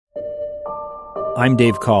I'm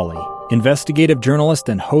Dave Cawley, investigative journalist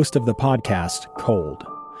and host of the podcast Cold.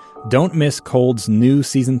 Don't miss Cold's new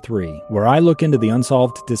Season 3, where I look into the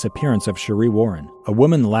unsolved disappearance of Sheree Warren, a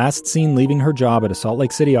woman last seen leaving her job at a Salt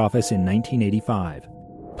Lake City office in 1985.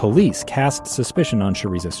 Police cast suspicion on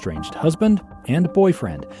Sheree's estranged husband and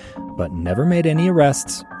boyfriend, but never made any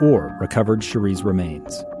arrests or recovered Sheree's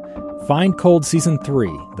remains. Find Cold Season 3,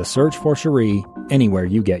 The Search for Sheree, anywhere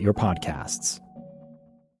you get your podcasts.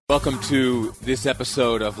 Welcome to this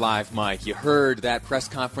episode of Live Mike. You heard that press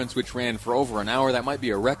conference which ran for over an hour. That might be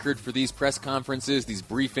a record for these press conferences, these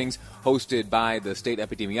briefings hosted by the state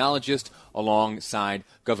epidemiologist alongside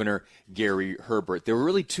Governor Gary Herbert. There were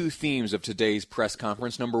really two themes of today's press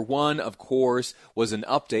conference. Number one, of course, was an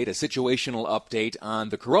update, a situational update on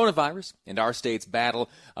the coronavirus and our state's battle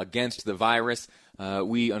against the virus.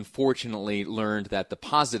 We unfortunately learned that the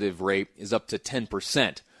positive rate is up to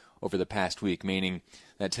 10% over the past week, meaning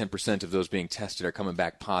that 10% of those being tested are coming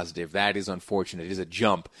back positive. That is unfortunate. It is a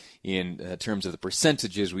jump in terms of the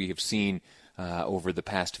percentages we have seen over the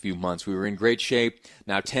past few months. We were in great shape.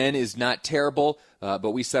 Now 10 is not terrible,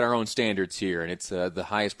 but we set our own standards here, and it's the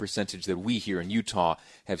highest percentage that we here in Utah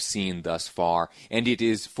have seen thus far. And it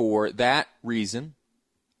is for that reason,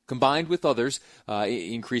 combined with others,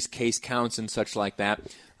 increased case counts and such like that,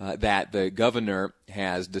 that the governor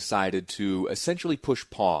has decided to essentially push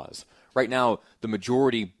pause. Right now, the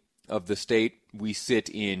majority of the state, we sit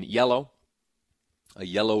in yellow, a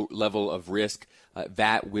yellow level of risk.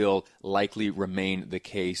 That will likely remain the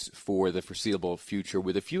case for the foreseeable future.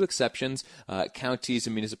 With a few exceptions, counties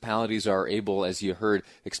and municipalities are able, as you heard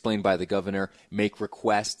explained by the governor, make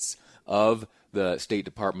requests of the State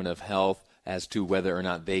Department of Health as to whether or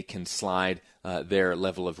not they can slide their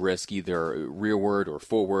level of risk either rearward or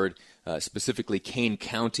forward. Specifically, Kane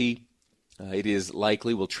County, it is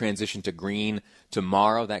likely will transition to green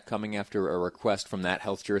tomorrow, that coming after a request from that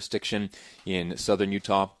health jurisdiction in southern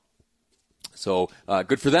Utah. So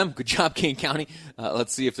good for them. Good job, Kane County.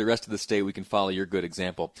 Let's see if the rest of the state we can follow your good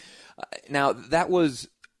example. Now, that was,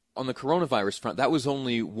 on the coronavirus front, that was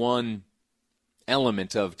only one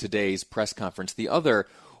element of today's press conference. The other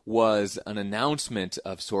was an announcement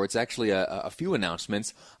of sorts, actually a few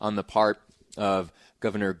announcements on the part of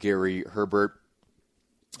Governor Gary Herbert.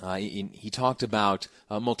 He talked about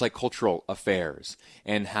multicultural affairs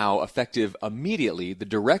and how effective immediately the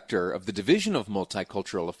director of the Division of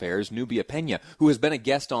Multicultural Affairs, Nubia Pena, who has been a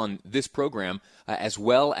guest on this program, as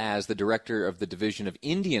well as the director of the Division of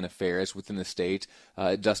Indian Affairs within the state,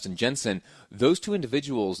 Dustin Jensen, those two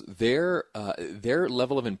individuals, their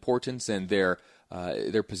level of importance and their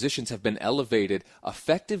positions have been elevated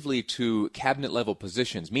effectively to cabinet-level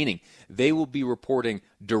positions, meaning they will be reporting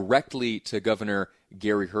directly to Governor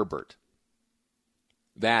Gary Herbert.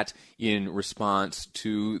 That in response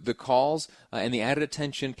to the calls and the added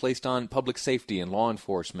attention placed on public safety and law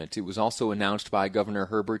enforcement. It was also announced by Governor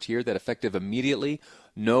Herbert here that effective immediately,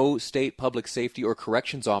 no state public safety or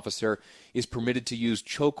corrections officer is permitted to use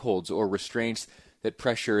chokeholds or restraints that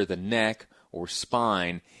pressure the neck or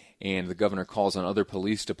spine, and the governor calls on other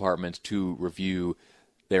police departments to review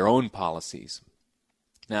their own policies.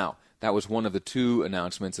 Now, that was one of the two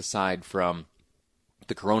announcements aside from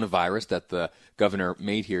the coronavirus that the governor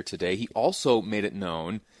made here today. He also made it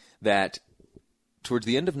known that towards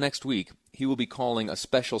the end of next week, he will be calling a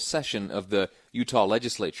special session of the Utah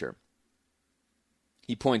legislature.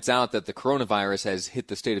 He points out that the coronavirus has hit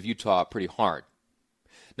the state of Utah pretty hard.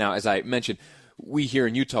 Now, as I mentioned, we here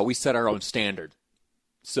in Utah, we set our own standard.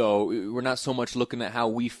 So we're not so much looking at how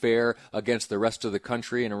we fare against the rest of the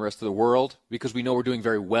country and the rest of the world, because we know we're doing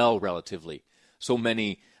very well relatively. So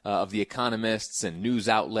many of the economists and news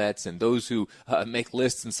outlets and those who make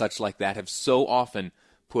lists and such like that have so often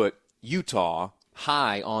put Utah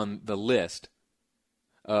high on the list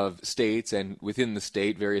of states, and within the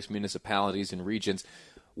state, various municipalities and regions,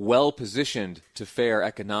 well positioned to fare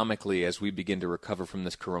economically as we begin to recover from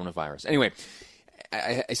this coronavirus. Anyway,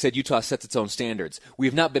 I said Utah sets its own standards. We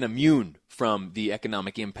have not been immune from the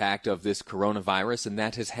economic impact of this coronavirus, and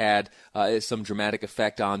that has had some dramatic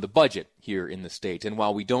effect on the budget here in the state. And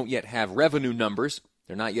while we don't yet have revenue numbers,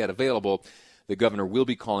 they're not yet available, the governor will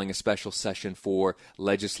be calling a special session for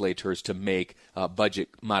legislators to make budget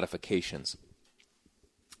modifications.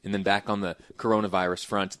 And then back on the coronavirus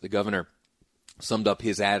front, the governor summed up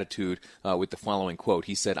his attitude with the following quote.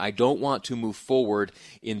 He said, "I don't want to move forward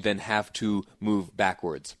and then have to move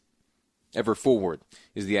backwards." Ever forward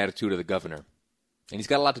is the attitude of the governor. And he's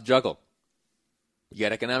got a lot to juggle. You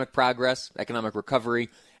got economic progress, economic recovery,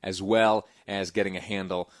 as well as getting a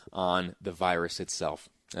handle on the virus itself.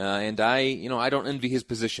 And I don't envy his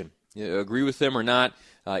position. Agree with him or not,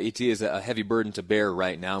 It is a heavy burden to bear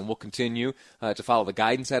right now, and we'll continue to follow the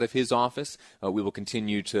guidance out of his office. We will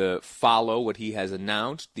continue to follow what he has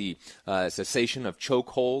announced, the cessation of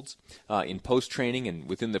chokeholds in post-training and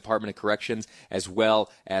within the Department of Corrections, as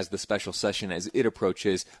well as the special session as it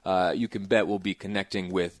approaches. You can bet we'll be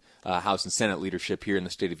connecting with House and Senate leadership here in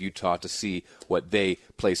the state of Utah to see what they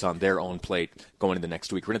place on their own plate going into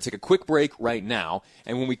next week. We're going to take a quick break right now,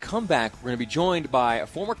 and when we come back, we're going to be joined by a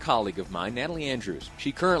former colleague of mine, Natalie Andrews.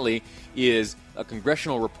 She currently is a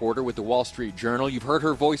congressional reporter with the Wall Street Journal. You've heard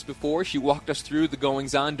her voice before. She walked us through the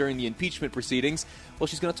goings-on during the impeachment proceedings. Well,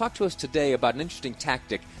 she's going to talk to us today about an interesting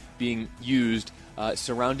tactic being used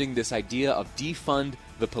surrounding this idea of defund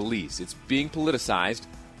the police. It's being politicized,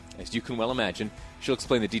 as you can well imagine. She'll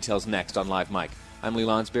explain the details next on Live Mike. I'm Lee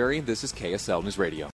Lonsberry, and this is KSL News Radio.